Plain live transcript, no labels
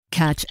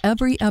Catch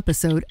every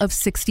episode of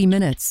 60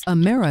 Minutes,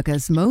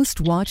 America's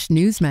most watched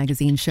news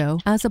magazine show,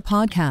 as a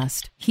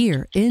podcast.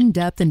 Hear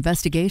in-depth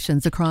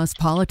investigations across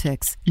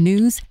politics,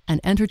 news,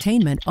 and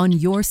entertainment on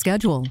your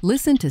schedule.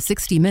 Listen to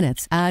 60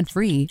 Minutes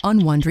ad-free on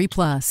Wondery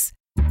Plus.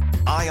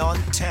 Eye on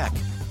Tech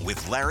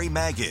with Larry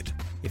Magid.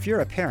 If you're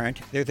a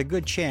parent, there's a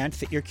good chance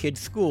that your kids'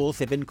 schools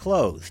have been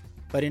closed.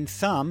 But in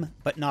some,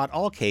 but not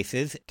all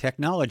cases,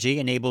 technology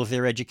enables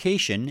their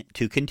education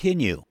to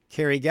continue.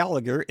 Carrie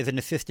Gallagher is an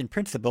assistant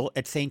principal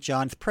at St.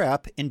 John's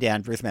Prep in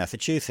Danvers,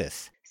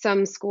 Massachusetts.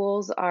 Some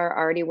schools are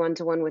already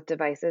one-to-one with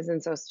devices,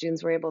 and so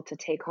students were able to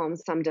take home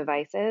some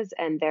devices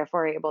and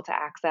therefore able to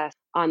access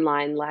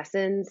online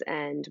lessons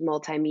and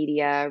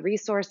multimedia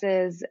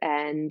resources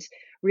and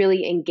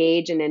really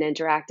engage in an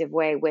interactive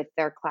way with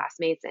their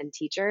classmates and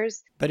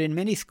teachers. But in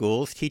many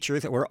schools,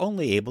 teachers were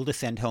only able to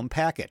send home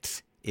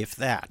packets, if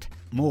that.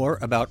 More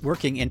about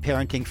working and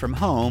parenting from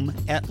home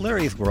at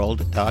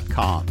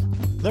larrysworld.com.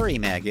 Larry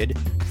Magid,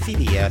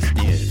 CBS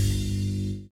News.